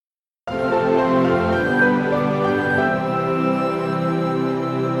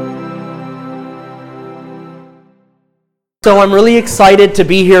So I'm really excited to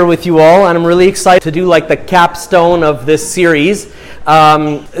be here with you all, and I'm really excited to do like the capstone of this series.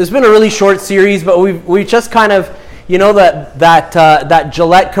 It's been a really short series, but we just kind of, you know, that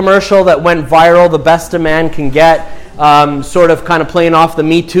Gillette commercial that went viral, the best a man can get, sort of kind of playing off the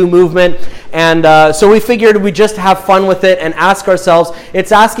Me Too movement. And so we figured we'd just have fun with it and ask ourselves,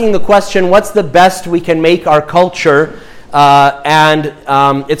 it's asking the question, what's the best we can make our culture? And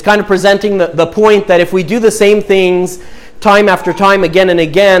it's kind of presenting the point that if we do the same things time after time, again and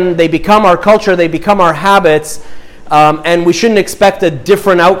again, they become our culture, they become our habits, and we shouldn't expect a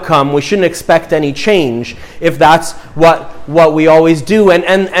different outcome. We shouldn't expect any change if that's what we always do.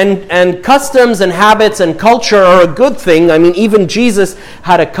 And customs and habits and culture are a good thing. I mean, even Jesus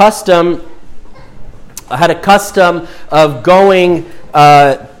had a custom of going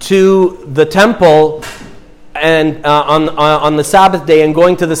to the temple and on the Sabbath day and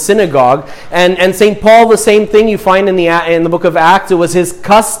going to the synagogue. And St. Paul, the same thing you find in the book of Acts. It was his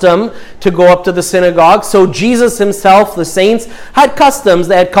custom to go up to the synagogue. So Jesus himself, the saints, had customs.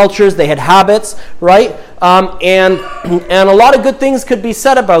 They had cultures. They had habits, right? And a lot of good things could be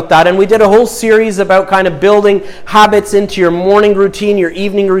said about that. And we did a whole series about kind of building habits into your morning routine, your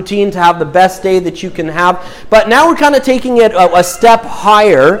evening routine, to have the best day that you can have. But now we're kind of taking it a step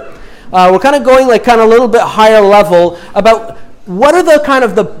higher. We're kind of going like kind of a little bit higher level about what are the kind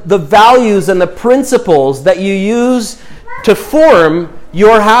of the values and the principles that you use to form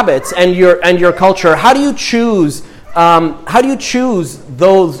your habits and your culture. How do you choose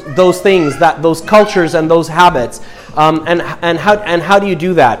those things, those cultures and those habits, and how do you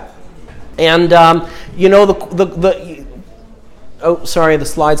do that? And you know oh, sorry, the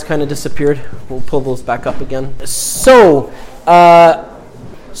slides kind of disappeared. We'll pull those back up again.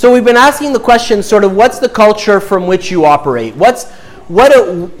 So we've been asking the question, sort of, what's the culture from which you operate? What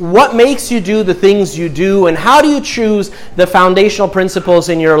makes you do the things you do, and how do you choose the foundational principles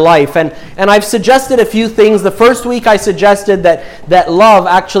in your life? And I've suggested a few things. The first week I suggested that love,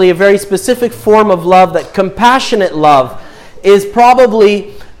 actually a very specific form of love, that compassionate love, is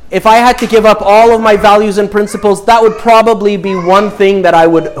probably, if I had to give up all of my values and principles, that would probably be one thing that I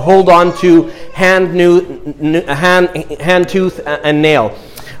would hold on to hand, tooth, and nail.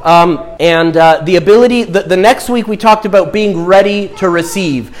 And the ability, the next week we talked about being ready to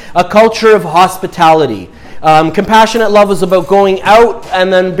receive, a culture of hospitality. Compassionate love is about going out,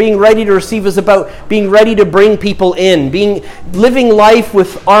 and then being ready to receive is about being ready to bring people in, living life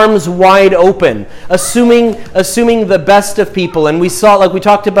with arms wide open, assuming the best of people. And we saw, like we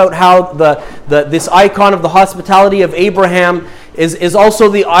talked about, how this icon of the hospitality of Abraham is also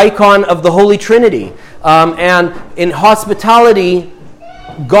the icon of the Holy Trinity. And in hospitality,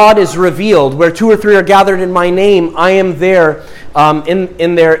 God is revealed. Where two or three are gathered in my name, I am there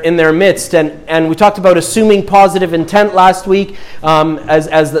in their midst. And we talked about assuming positive intent last week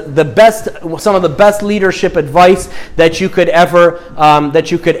as the best, some of the best leadership advice that you could ever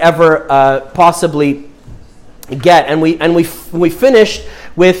possibly get. And we finished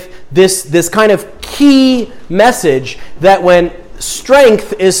with this kind of key message that when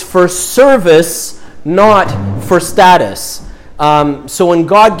strength is for service, not for status. So when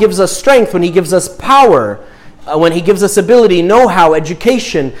God gives us strength, when he gives us power, when he gives us ability, know-how,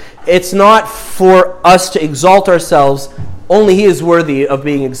 education, it's not for us to exalt ourselves. Only he is worthy of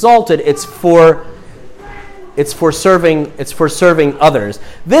being exalted. It's for serving others.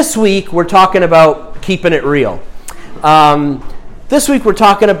 This week we're talking about keeping it real. This week we're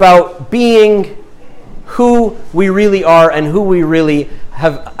talking about being who we really are and who we really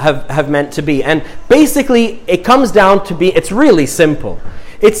have meant to be. And basically it comes down to it's really simple.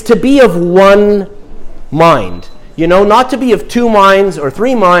 It's to be of one mind. You know, not to be of two minds or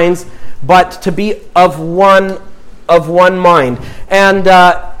three minds, but to be of one mind. And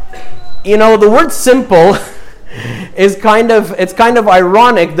you know, the word simple is kind of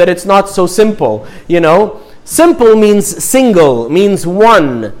ironic that it's not so simple. You know, simple means single, means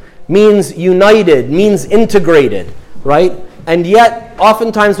one, means united, means integrated, right? And yet,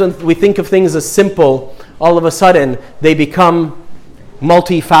 oftentimes when we think of things as simple, all of a sudden they become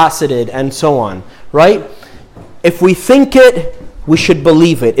multifaceted and so on, right? If we think it, we should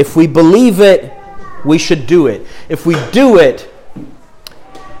believe it. If we believe it, we should do it. If we do it,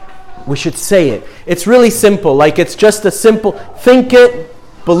 we should say it. It's really simple. Like, it's just a simple think it,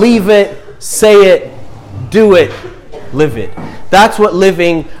 believe it, say it, do it, live it. That's what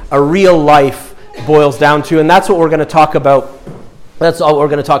living a real life boils down to, and that's what we're going to talk about. That's all we're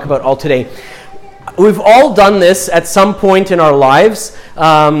going to talk about all today. We've all done this at some point in our lives.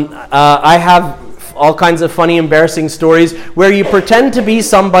 I have all kinds of funny, embarrassing stories where you pretend to be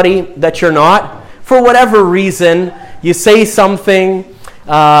somebody that you're not for whatever reason, you say something,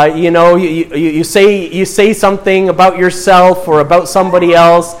 you say something about yourself or about somebody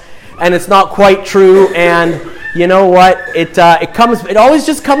else, and it's not quite true, and you know what? It always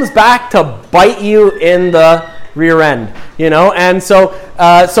just comes back to bite you in the rear end, And so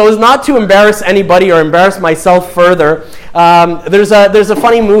as not to embarrass anybody or embarrass myself further, there's a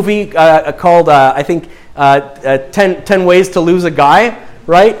funny movie called I think 10 Ways to Lose a Guy,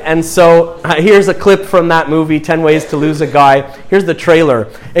 right? And so here's a clip from that movie, 10 Ways to Lose a Guy. Here's the trailer.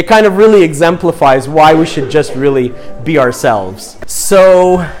 It kind of really exemplifies why we should just really be ourselves.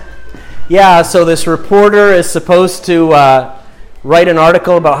 So this reporter is supposed to write an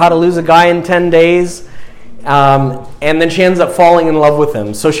article about how to lose a guy in 10 days. And then she ends up falling in love with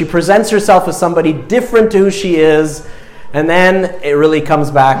him. So she presents herself as somebody different to who she is, and then it really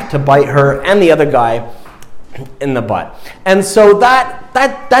comes back to bite her and the other guy in the butt. And so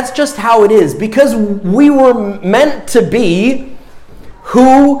that's just how it is, because we were meant to be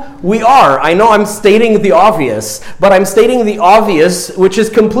who we are. I know I'm stating the obvious, but I'm stating the obvious, which is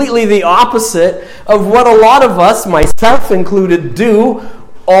completely the opposite of what a lot of us, myself included, do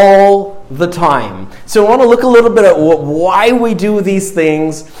all the time. So I want to look a little bit at why we do these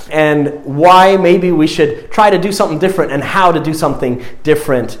things and why maybe we should try to do something different and how to do something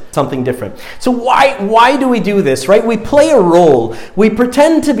different. So why do we do this, right? We play a role. We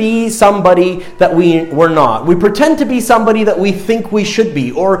pretend to be somebody that we're not. We pretend to be somebody that we think we should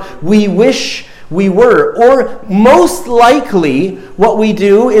be, or we wish we were. Or most likely what we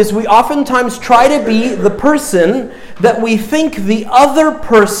do is we oftentimes try to be the person that we think the other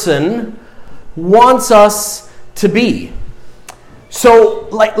person wants us to be. So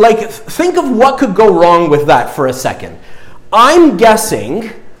like think of what could go wrong with that for a second. I'm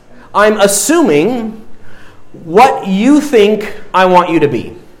assuming what you think I want you to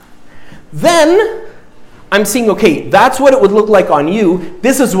be. Then I'm seeing, okay, that's what it would look like on you.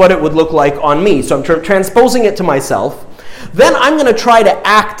 This is what it would look like on me. So I'm transposing it to myself. Then I'm going to try to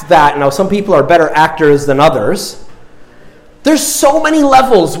act that. Now, some people are better actors than others. There's so many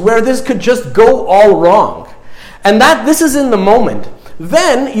levels where this could just go all wrong. And this is in the moment.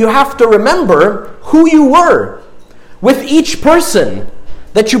 Then you have to remember who you were with each person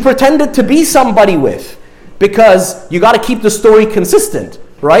that you pretended to be somebody with, because you got to keep the story consistent,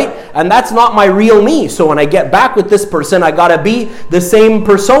 right? And that's not my real me. So when I get back with this person, I got to be the same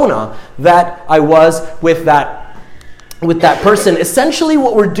persona that I was with that person. Essentially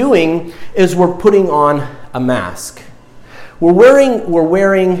what we're doing is we're putting on a mask. We're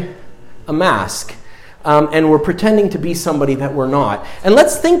wearing a mask, and we're pretending to be somebody that we're not. And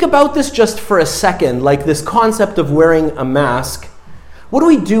let's think about this just for a second, like this concept of wearing a mask. What do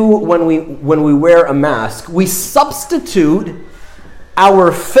we do when we wear a mask? We substitute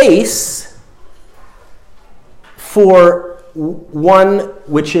our face for one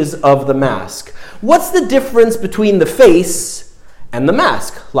which is of the mask. What's the difference between the face and the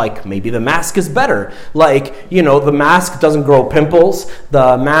mask? Like, maybe the mask is better. Like, the mask doesn't grow pimples.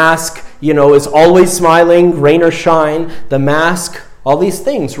 The mask, is always smiling, rain or shine. The mask, all these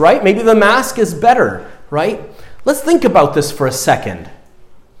things, right? Maybe the mask is better, right? Let's think about this for a second.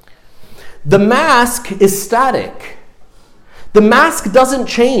 The mask is static. The mask doesn't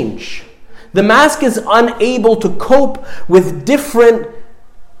change. The mask is unable to cope with different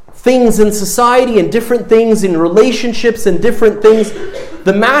things in society and different things in relationships and different things.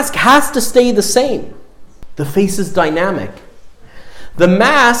 The mask has to stay the same. The face is dynamic. The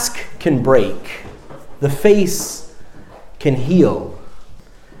mask can break. The face can heal.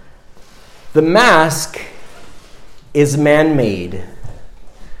 The mask is man-made.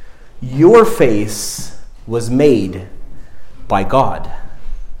 Your face was made by God.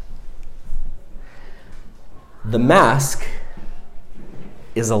 The mask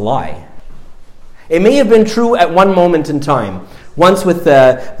is a lie. It may have been true at one moment in time. Once with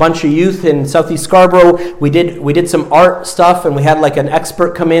a bunch of youth in Southeast Scarborough, we did some art stuff, and we had like an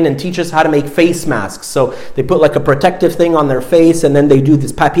expert come in and teach us how to make face masks. So they put like a protective thing on their face, and then they do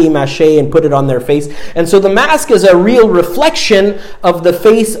this papier-mâché and put it on their face. And so the mask is a real reflection of the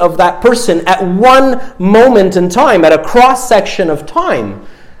face of that person at one moment in time, at a cross-section of time.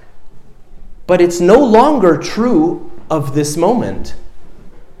 But it's no longer true of this moment.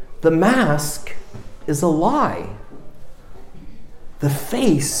 The mask is a lie. The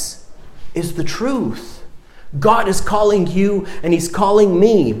face is the truth. God is calling you and He's calling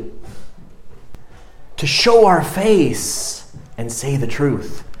me to show our face and say the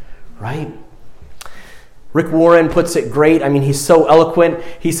truth, right? Rick Warren puts it great. I mean, he's so eloquent.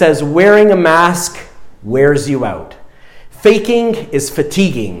 He says, wearing a mask wears you out. Faking is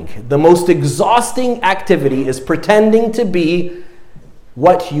fatiguing. The most exhausting activity is pretending to be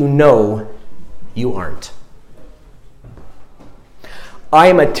what you know you aren't. I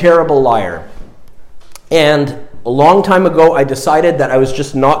am a terrible liar. And a long time ago, I decided that I was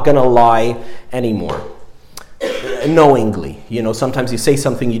just not going to lie anymore. Knowingly. Sometimes you say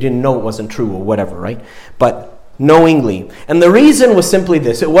something you didn't know it wasn't true or whatever, right? But knowingly. And the reason was simply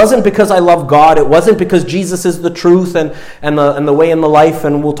this. It wasn't because I love God. It wasn't because Jesus is the truth and the way and the life,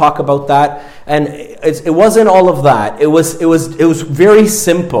 and we'll talk about that. And it wasn't all of that. It was very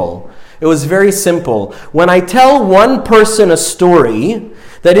simple. It was very simple. When I tell one person a story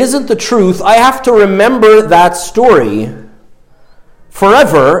that isn't the truth, I have to remember that story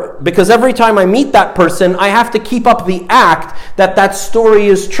forever, because every time I meet that person, I have to keep up the act that story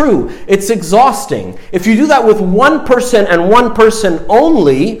is true. It's exhausting. If you do that with one person and one person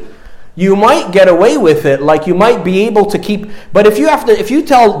only, you might get away with it, like you might be able to keep, but if you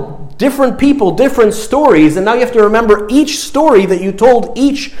tell different people different stories, and now you have to remember each story that you told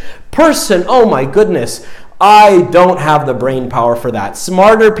each person, oh my goodness, I don't have the brain power for that.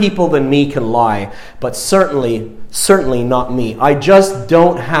 Smarter people than me can lie, but certainly not me. I just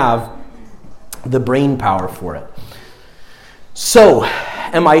don't have the brain power for it. So,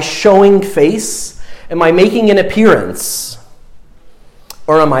 am I showing face? Am I making an appearance?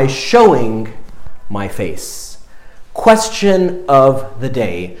 Or am I showing my face? Question of the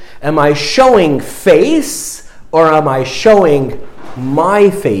day. Am I showing face, or am I showing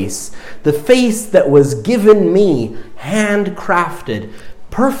my face? The face that was given me, handcrafted,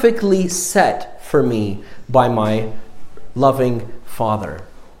 perfectly set for me by my loving Father.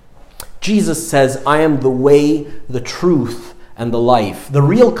 Jesus says, I am the way, the truth, and the life. The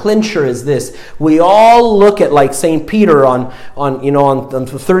real clincher is this. We all look at, like St. Peter on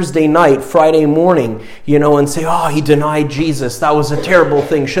Thursday night, Friday morning, and say, oh, he denied Jesus. That was a terrible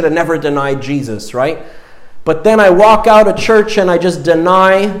thing. Should have never denied Jesus, right? But then I walk out of church and I just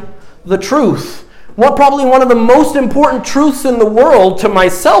deny the truth. Probably one of the most important truths in the world to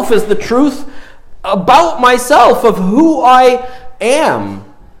myself is the truth about myself, of who I am.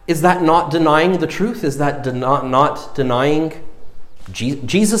 Is that not denying the truth? Is that not denying?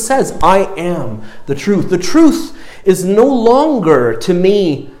 Jesus says, I am the truth. The truth is no longer to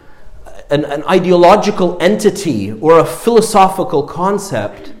me an ideological entity or a philosophical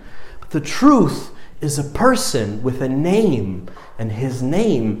concept. But the truth is a person with a name, and his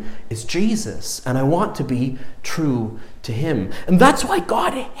name is Jesus. And I want to be true to him. And that's why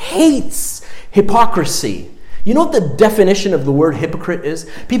God hates hypocrisy. You know what the definition of the word hypocrite is?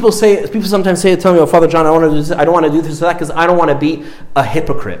 People sometimes tell me, oh, Father John, I don't want to do this or that because I don't want to be a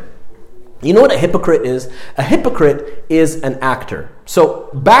hypocrite. You know what a hypocrite is? A hypocrite is an actor.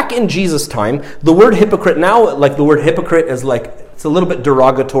 So back in Jesus' time, the word hypocrite now, like the word hypocrite is like, it's a little bit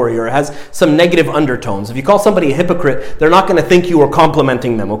derogatory, or it has some negative undertones. If you call somebody a hypocrite, they're not going to think you are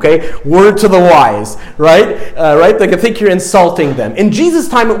complimenting them, okay? Word to the wise, right? Right? They can think you're insulting them. In Jesus'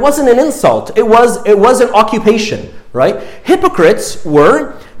 time, it wasn't an insult. It was an occupation, right? Hypocrites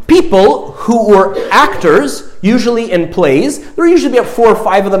were people who were actors, usually in plays. There would usually be about 4 or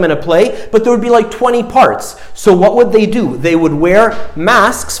 5 of them in a play, but there would be like 20 parts. So what would they do? They would wear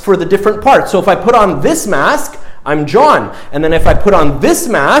masks for the different parts. So if I put on this mask, I'm John. And then if I put on this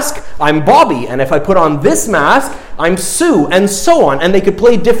mask, I'm Bobby. And if I put on this mask, I'm Sue, and so on. And they could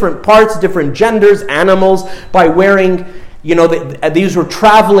play different parts, different genders, animals, by wearing, these were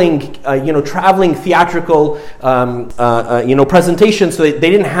traveling theatrical, presentations. So they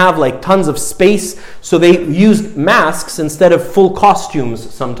didn't have like tons of space. So they used masks instead of full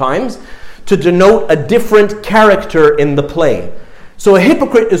costumes sometimes to denote a different character in the play. So a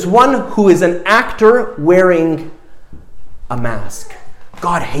hypocrite is one who is an actor wearing a mask.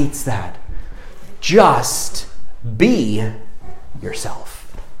 God hates that. Just be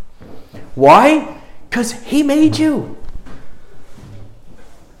yourself. Why? Because he made you.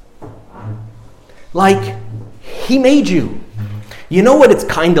 Like, he made you. You know what it's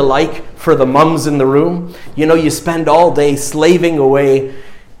kind of like for the mums in the room? You spend all day slaving away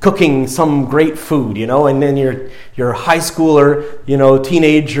cooking some great food, and then your high schooler,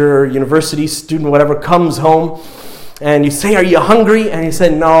 teenager, university student, whatever, comes home, and you say, are you hungry? And you say,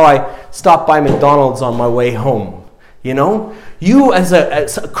 no, I stopped by McDonald's on my way home. You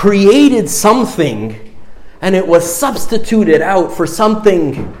as created something, and it was substituted out for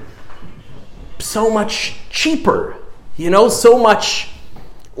something so much cheaper, so much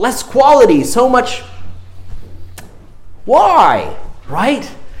less quality, so much. Why? Right?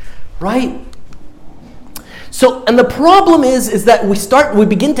 So, and the problem is that we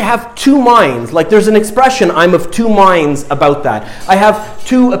begin to have two minds. Like there's an expression, I'm of two minds about that. I have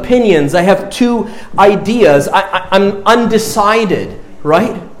two opinions. I have two ideas. I'm undecided,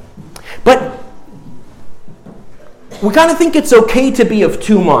 right? But we kind of think it's okay to be of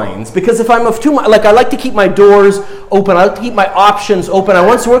two minds, because if I'm of two minds, like I like to keep my doors open, I like to keep my options open. I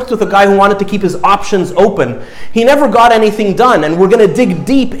once worked with a guy who wanted to keep his options open. He never got anything done, and we're going to dig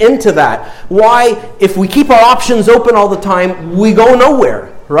deep into that. Why, if we keep our options open all the time, we go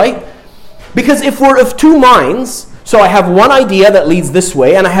nowhere, right? Because if we're of two minds, so I have one idea that leads this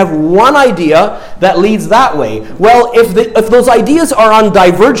way, and I have one idea that leads that way. Well, if those ideas are on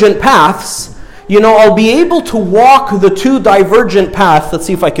divergent paths, I'll be able to walk the two divergent paths. Let's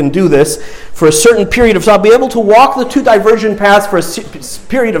see if I can do this for a certain period of time. I'll be able to walk the two divergent paths for a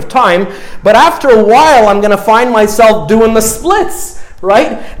period of time, but after a while, I'm going to find myself doing the splits,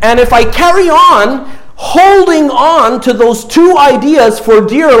 right? And if I carry on holding on to those two ideas for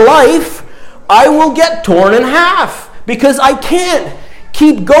dear life, I will get torn in half, because I can't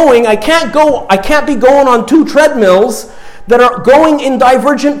keep going. I can't be going on two treadmills that are going in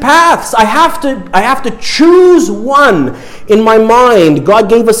divergent paths. I have to choose one in my mind. God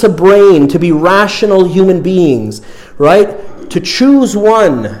gave us a brain to be rational human beings, right? To choose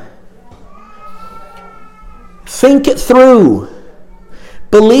one. Think it through.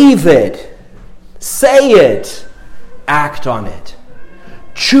 Believe it. Say it. Act on it.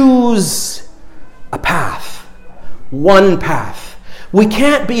 Choose a path. One path. We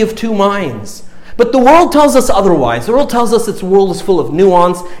can't be of two minds. But the world tells us otherwise. The world tells us its world is full of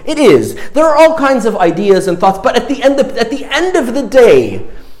nuance. It is. There are all kinds of ideas and thoughts, but at the end of the day,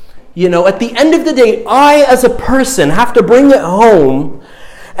 I as a person have to bring it home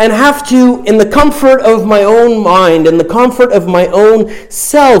and have to, in the comfort of my own mind, in the comfort of my own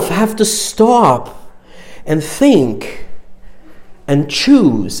self, have to stop and think and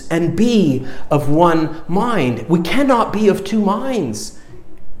choose and be of one mind. We cannot be of two minds.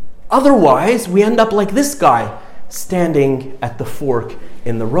 Otherwise, we end up like this guy standing at the fork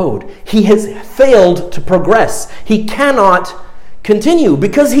in the road. He has failed to progress. He cannot continue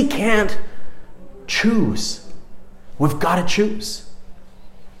because he can't choose. We've got to choose.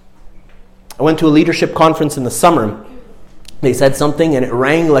 I went to a leadership conference in the summer. They said something and it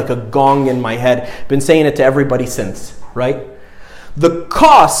rang like a gong in my head. Been saying it to everybody since, right? The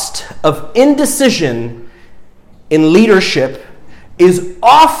cost of indecision in leadership is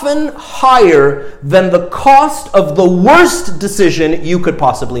often higher than the cost of the worst decision you could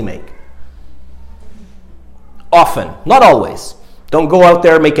possibly make. Often, not always. Don't go out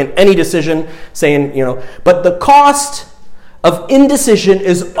there making any decision saying, but the cost of indecision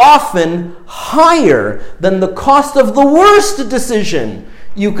is often higher than the cost of the worst decision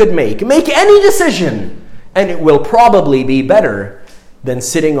you could make. Make any decision, and it will probably be better than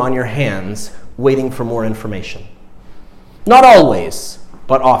sitting on your hands waiting for more information. Not always,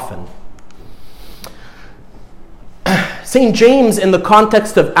 but often. St. James, in the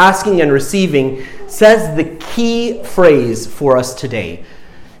context of asking and receiving, says the key phrase for us today.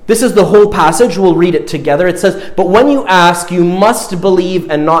 This is the whole passage. We'll read it together. It says, "But when you ask, you must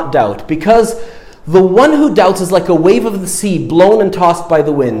believe and not doubt, because the one who doubts is like a wave of the sea blown and tossed by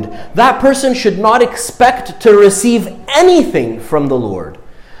the wind. That person should not expect to receive anything from the Lord.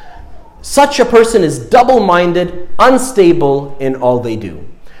 Such a person is double-minded, unstable in all they do."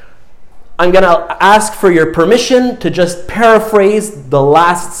 I'm going to ask for your permission to just paraphrase the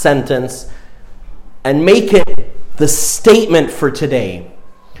last sentence and make it the statement for today.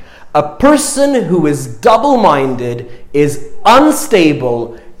 A person who is double-minded is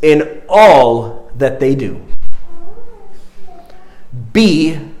unstable in all that they do.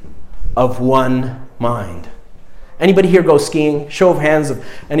 Be of one mind. Anybody here go skiing? Show of hands of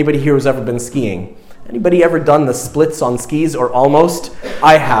anybody here who's ever been skiing. Anybody ever done the splits on skis or almost?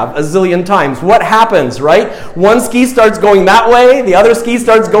 I have a zillion times. What happens, right? One ski starts going that way, the other ski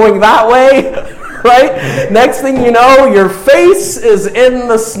starts going that way, right? Next thing you know, your face is in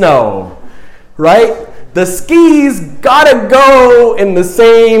the snow, right? The skis gotta go in the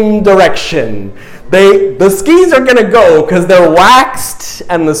same direction. The skis are going to go because they're waxed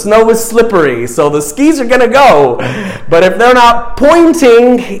and the snow is slippery. So the skis are going to go. But if they're not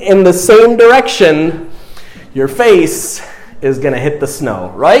pointing in the same direction, your face is going to hit the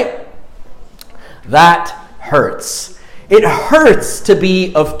snow, right? That hurts. It hurts to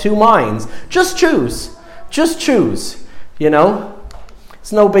be of two minds. Just choose. Just choose.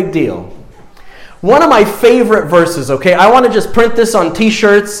 It's no big deal. One of my favorite verses, okay? I want to just print this on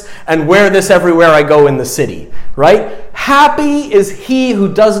t-shirts and wear this everywhere I go in the city, right? Happy is he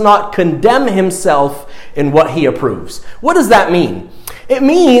who does not condemn himself in what he approves. What does that mean? It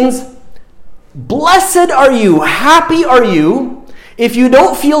means, blessed are you, happy are you, if you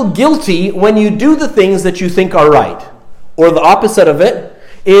don't feel guilty when you do the things that you think are right. Or the opposite of it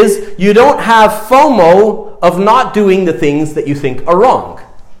is, you don't have FOMO of not doing the things that you think are wrong.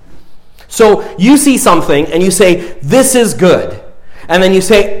 So you see something and you say, this is good. And then you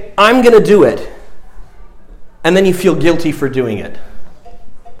say, I'm going to do it. And then you feel guilty for doing it.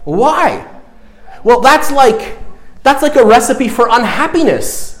 Why? Well, that's like a recipe for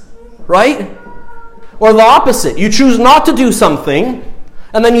unhappiness, right? Or the opposite. You choose not to do something,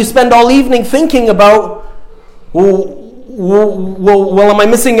 and then you spend all evening thinking about, well, am I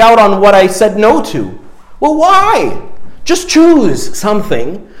missing out on what I said no to? Well, why? Just choose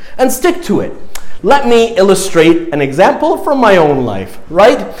something and stick to it. Let me illustrate an example from my own life,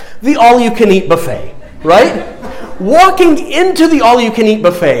 right? The all-you-can-eat buffet, right? Walking into the all-you-can-eat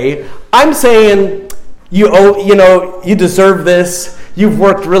buffet, I'm saying, you deserve this. You've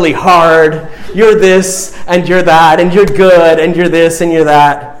worked really hard. You're this and you're that and you're good and you're this and you're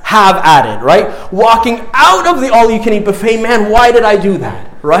that. Have at it, right? Walking out of the all-you-can-eat buffet, man, why did I do that,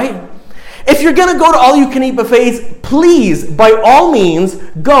 right? If you're going to go to all-you-can-eat buffets, please, by all means,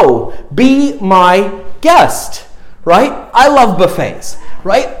 go. Be my guest, right? I love buffets,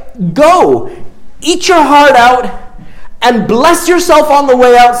 right? Go. Eat your heart out and bless yourself on the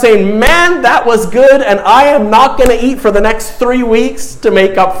way out saying, man, that was good, and I am not going to eat for the next 3 weeks to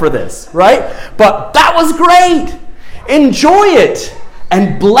make up for this, right? But that was great. Enjoy it.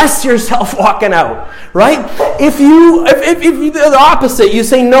 And bless yourself walking out, right? If you the opposite, you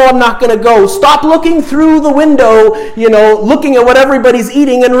say, no, I'm not going to go. Stop looking through the window, looking at what everybody's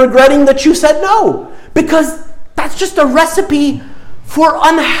eating and regretting that you said no. Because that's just a recipe for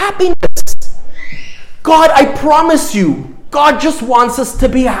unhappiness. God, I promise you, God just wants us to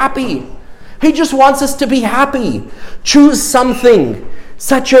be happy. He just wants us to be happy. Choose something.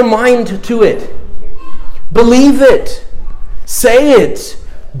 Set your mind to it. Believe it. Say it,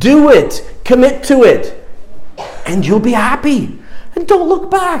 do it, commit to it, and you'll be happy. And don't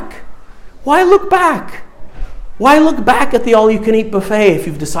look back. Why look back? Why look back at the all-you-can-eat buffet if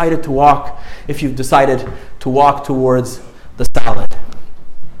you've decided to walk towards the salad?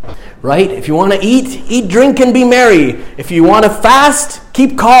 Right? If you want to eat, drink, and be merry. If you want to fast,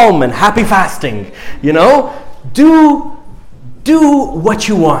 keep calm and happy fasting. Do what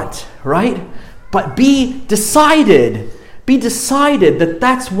you want, right? But be decided. Be decided that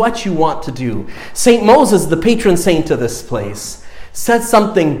that's what you want to do. St. Moses, the patron saint of this place, said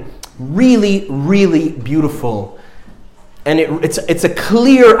something really, really beautiful. And it's a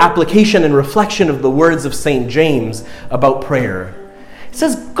clear application and reflection of the words of St. James about prayer. It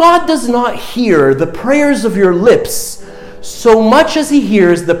says, God does not hear the prayers of your lips so much as he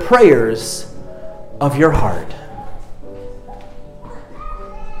hears the prayers of your heart.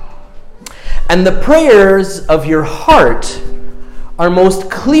 And the prayers of your heart are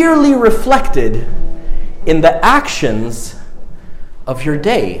most clearly reflected in the actions of your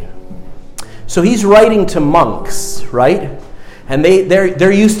day. So he's writing to monks, right? And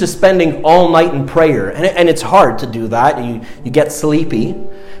they're used to spending all night in prayer. And it's hard to do that. You get sleepy.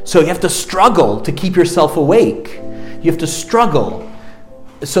 So you have to struggle to keep yourself awake. You have to struggle.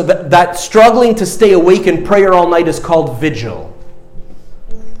 So that struggling to stay awake in prayer all night is called vigil.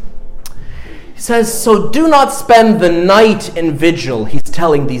 He says, so do not spend the night in vigil, he's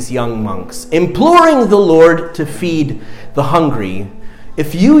telling these young monks, imploring the Lord to feed the hungry,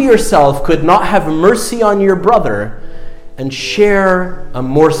 if you yourself could not have mercy on your brother and share a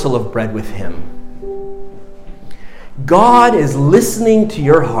morsel of bread with him. God is listening to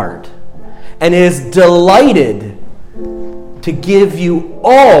your heart and is delighted to give you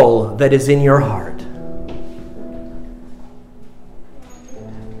all that is in your heart.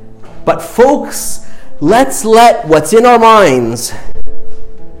 But folks, let's let what's in our minds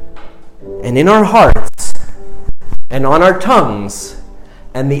and in our hearts and on our tongues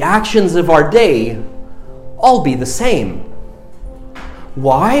and the actions of our day all be the same.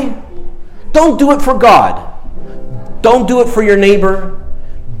 Why? Don't do it for God. Don't do it for your neighbor.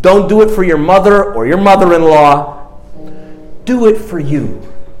 Don't do it for your mother or your mother-in-law. Do it for you.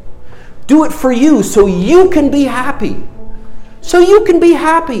 Do it for you so you can be happy. So you can be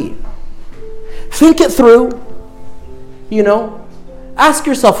happy. Think it through. Ask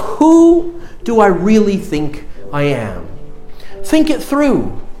yourself, who do I really think I am? Think it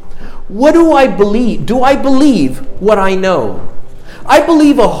through. What do I believe? Do I believe what I know? I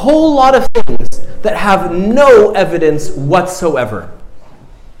believe a whole lot of things that have no evidence whatsoever.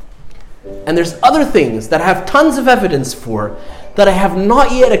 And there's other things that have tons of evidence for that I have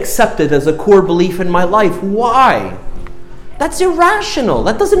not yet accepted as a core belief in my life. Why? That's irrational.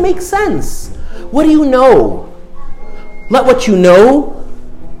 That doesn't make sense. What do you know? Let what you know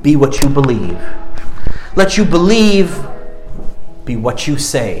be what you believe. Let you believe be what you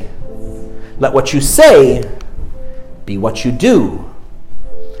say. Let what you say be what you do.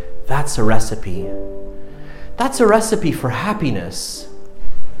 That's a recipe. That's a recipe for happiness.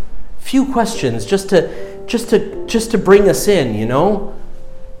 Few questions just to bring us in, you know?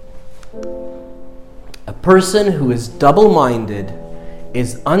 A person who is double-minded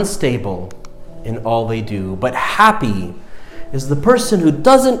is unstable in all they do, but happy is the person who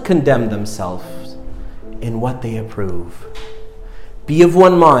doesn't condemn themselves in what they approve. Be of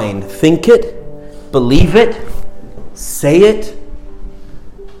one mind. Think it, believe it, say it,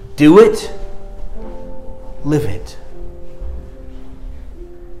 do it, live it.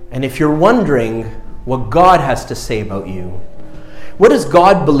 And if you're wondering what God has to say about you, what does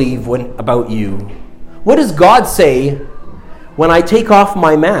God believe about you? What does God say when I take off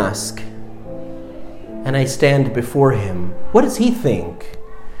my mask and I stand before Him? What does He think?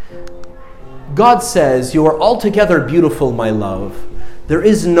 God says, "You are altogether beautiful, my love. There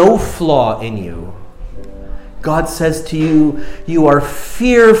is no flaw in you." God says to you, "You are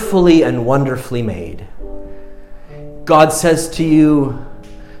fearfully and wonderfully made." God says to you,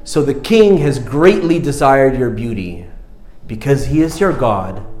 "So the King has greatly desired your beauty. Because He is your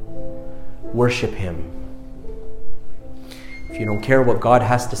God, worship Him." If you don't care what God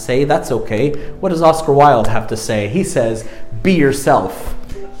has to say, that's okay. What does Oscar Wilde have to say? He says, "Be yourself.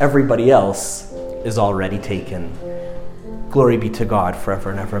 Everybody else is already taken." Glory be to God forever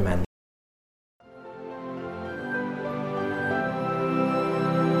and ever. Amen.